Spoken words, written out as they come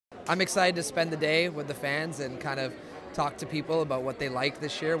I'm excited to spend the day with the fans and kind of talk to people about what they liked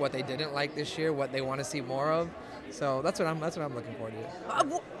this year, what they didn't like this year, what they want to see more of. So that's what I'm looking forward to.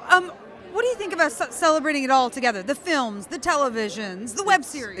 What do you think about celebrating it all together? The films, the televisions, the web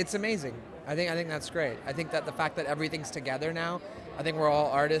series. It's amazing. I think that's great. I think that the fact that everything's together now, I think we're all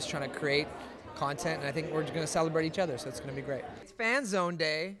artists trying to create content, and I think we're going to celebrate each other, so it's going to be great. It's Fan Zone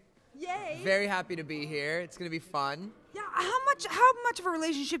Day. Yay! Very happy to be here. It's going to be fun. Yeah. How much of a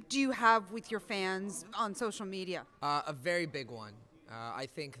relationship do you have with your fans on social media? A very big one. I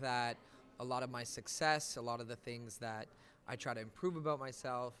think that a lot of my success, a lot of the things that I try to improve about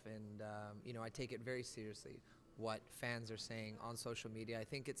myself, and I take it very seriously what fans are saying on social media. I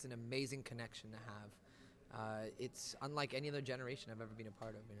think it's an amazing connection to have. It's unlike any other generation I've ever been a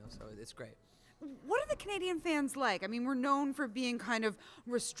part of, so it's great. What are the Canadian fans like? I mean, we're known for being kind of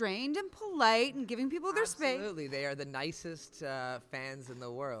restrained and polite and giving people their space. Absolutely, they are the nicest fans in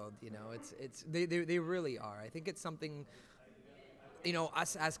the world. They really are. I think it's something.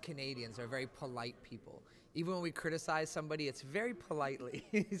 Us as Canadians are very polite people. Even when we criticize somebody, it's very politely.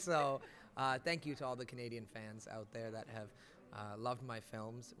 So, thank you to all the Canadian fans out there that have loved my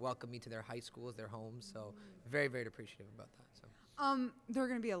films, welcomed me to their high schools, their homes. So, very, very appreciative about that. So. There are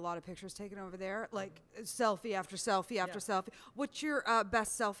going to be a lot of pictures taken over there, like selfie after selfie after selfie. What's your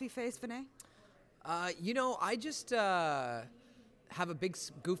best selfie face, Vinay? I just have a big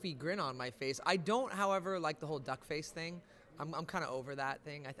goofy grin on my face. I don't, however, like the whole duck face thing. I'm kind of over that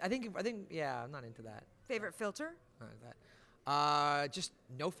thing. I think, yeah, I'm not into that. Favorite filter? Not into that. Just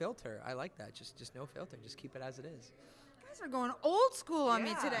no filter. I like that. Just no filter. Just keep it as it is. You guys are going old school on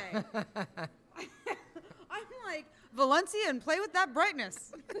me today. I'm like, Valencia, and play with that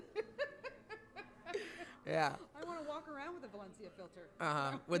brightness. Yeah. I want to walk around with a Valencia filter.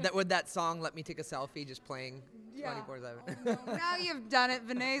 Would that song "Let Me Take a Selfie" just playing 24/7? Oh, no. Now you've done it.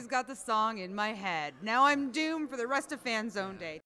 Vinay's got the song in my head. Now I'm doomed for the rest of Fan Zone Day.